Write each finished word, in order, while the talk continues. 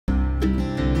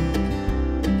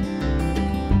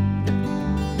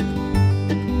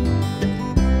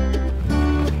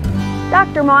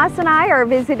Dr. Moss and I are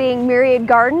visiting Myriad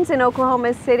Gardens in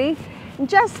Oklahoma City.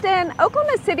 Justin,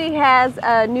 Oklahoma City has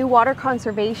a new water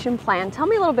conservation plan. Tell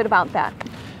me a little bit about that.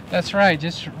 That's right.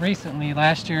 Just recently,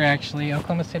 last year actually,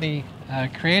 Oklahoma City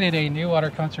created a new water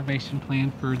conservation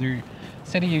plan for their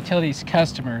city utilities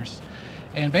customers.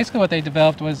 And basically what they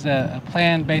developed was a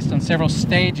plan based on several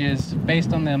stages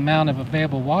based on the amount of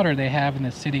available water they have in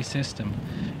the city system.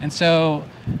 And so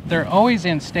they're always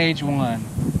in stage one.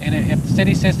 And if the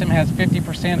city system has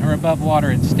 50% or above water,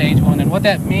 it's stage one. And what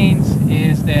that means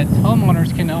is that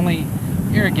homeowners can only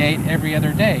irrigate every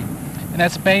other day. And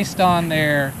that's based on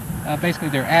their, basically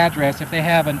their address. If they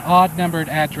have an odd numbered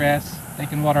address, they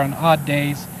can water on odd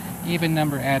days, even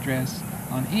number address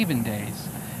on even days.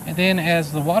 And then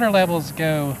as the water levels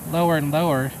go lower and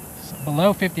lower,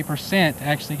 below 50%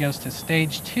 actually goes to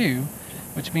stage 2,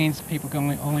 which means people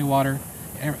can only water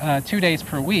 2 days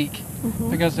per week.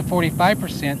 If it goes to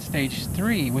 45%, stage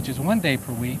 3, which is 1 day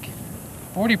per week.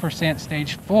 40%,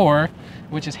 stage 4,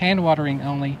 which is hand watering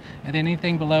only. And then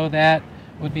anything below that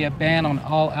would be a ban on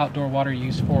all outdoor water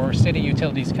use for city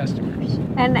utilities customers.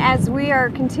 And as we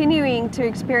are continuing to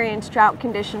experience drought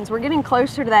conditions, we're getting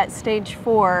closer to that stage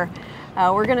 4.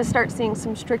 We're going to start seeing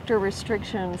some stricter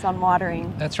restrictions on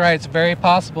watering. That's right. It's very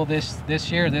possible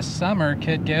this year, this summer,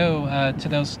 could go to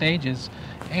those stages,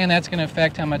 and that's going to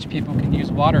affect how much people can use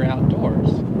water outdoors.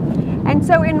 And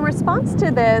so in response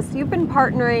to this, you've been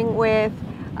partnering with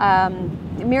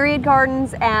Myriad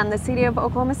Gardens and the City of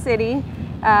Oklahoma City,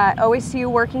 OSU,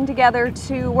 working together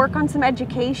to work on some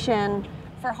education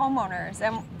for homeowners.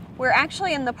 And we're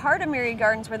actually in the part of Myriad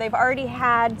Gardens where they've already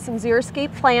had some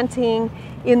xeriscape planting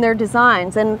in their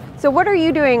designs. And so what are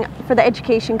you doing for the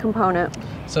education component?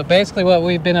 So basically what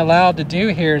we've been allowed to do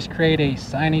here is create a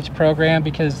signage program,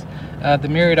 because the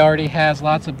Myriad already has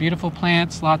lots of beautiful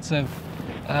plants, lots of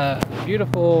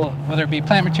beautiful, whether it be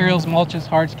plant materials, mulches,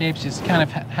 hardscapes, just kind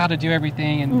of how to do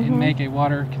everything and make a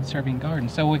water conserving garden.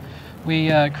 So we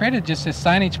created just this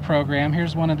signage program.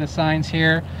 Here's one of the signs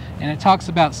here, and it talks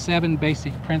about 7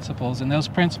 basic principles, and those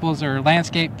principles are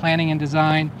landscape planning and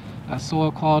design,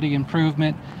 soil quality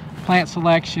improvement, plant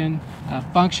selection,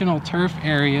 functional turf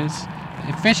areas,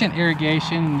 efficient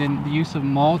irrigation, and then the use of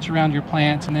mulch around your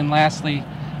plants, and then lastly,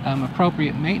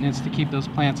 appropriate maintenance to keep those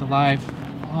plants alive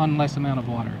on less amount of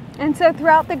water. And so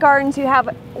throughout the gardens you have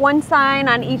one sign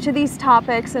on each of these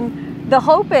topics, and the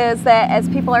hope is that as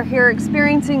people are here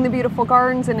experiencing the beautiful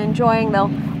gardens and enjoying, they'll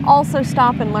also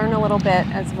stop and learn a little bit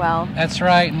as well. That's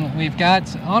right, and we've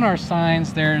got on our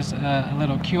signs there's a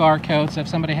little QR code, so if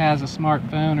somebody has a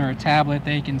smartphone or a tablet,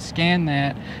 they can scan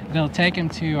that and it'll take them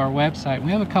to our website.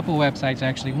 We have a couple websites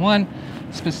actually. One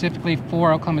specifically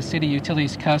for Oklahoma City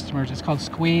utilities customers. It's called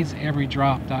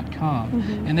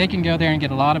squeezeeverydrop.com, and they can go there and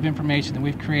get a lot of information that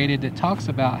we've created that talks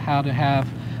about how to have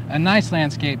a nice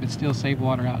landscape but still save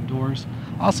water outdoors.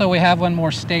 Also, we have one more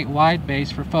statewide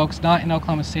base for folks not in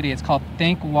Oklahoma City. It's called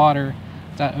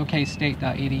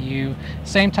thinkwater.okstate.edu.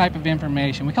 Same type of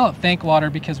information. We call it Think Water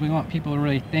because we want people to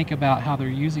really think about how they're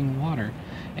using water,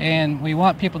 and we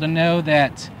want people to know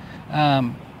that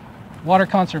water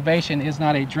conservation is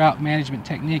not a drought management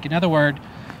technique. In other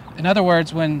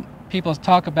words, when people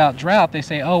talk about drought, they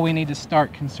say, oh, we need to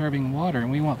start conserving water.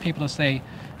 And we want people to say,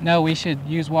 no, we should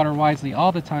use water wisely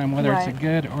all the time, whether it's a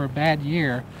good or a bad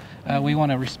year. We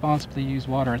want to responsibly use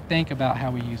water, think about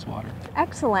how we use water.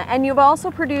 Excellent. And you've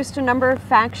also produced a number of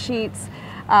fact sheets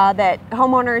that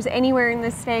homeowners anywhere in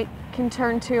the state can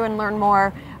turn to and learn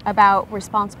more about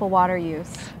responsible water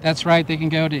use. That's right. They can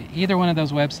go to either one of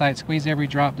those websites,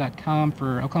 squeezeeverydrop.com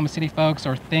for Oklahoma City folks,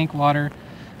 or Think Water,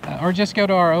 or just go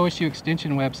to our OSU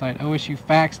Extension website,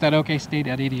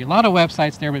 osufacts.okstate.edu. A lot of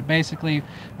websites there, but basically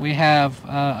we have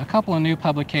a couple of new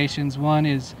publications. One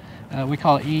is, we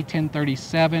call it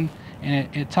E1037,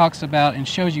 and it talks about and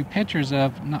shows you pictures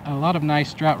of a lot of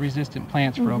nice drought-resistant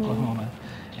plants for Oklahoma.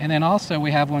 And then also we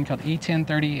have one called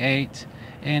E1038,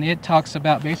 and it talks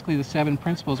about basically the 7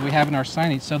 principles we have in our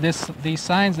signage. So these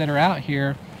signs that are out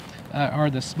here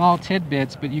are the small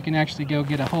tidbits, but you can actually go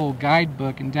get a whole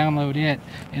guidebook and download it,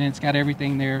 and it's got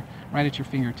everything there right at your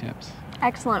fingertips.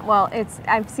 Excellent. Well,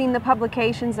 I've seen the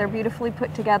publications. They're beautifully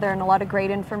put together and a lot of great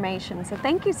information. So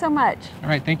thank you so much. All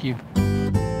right, thank you.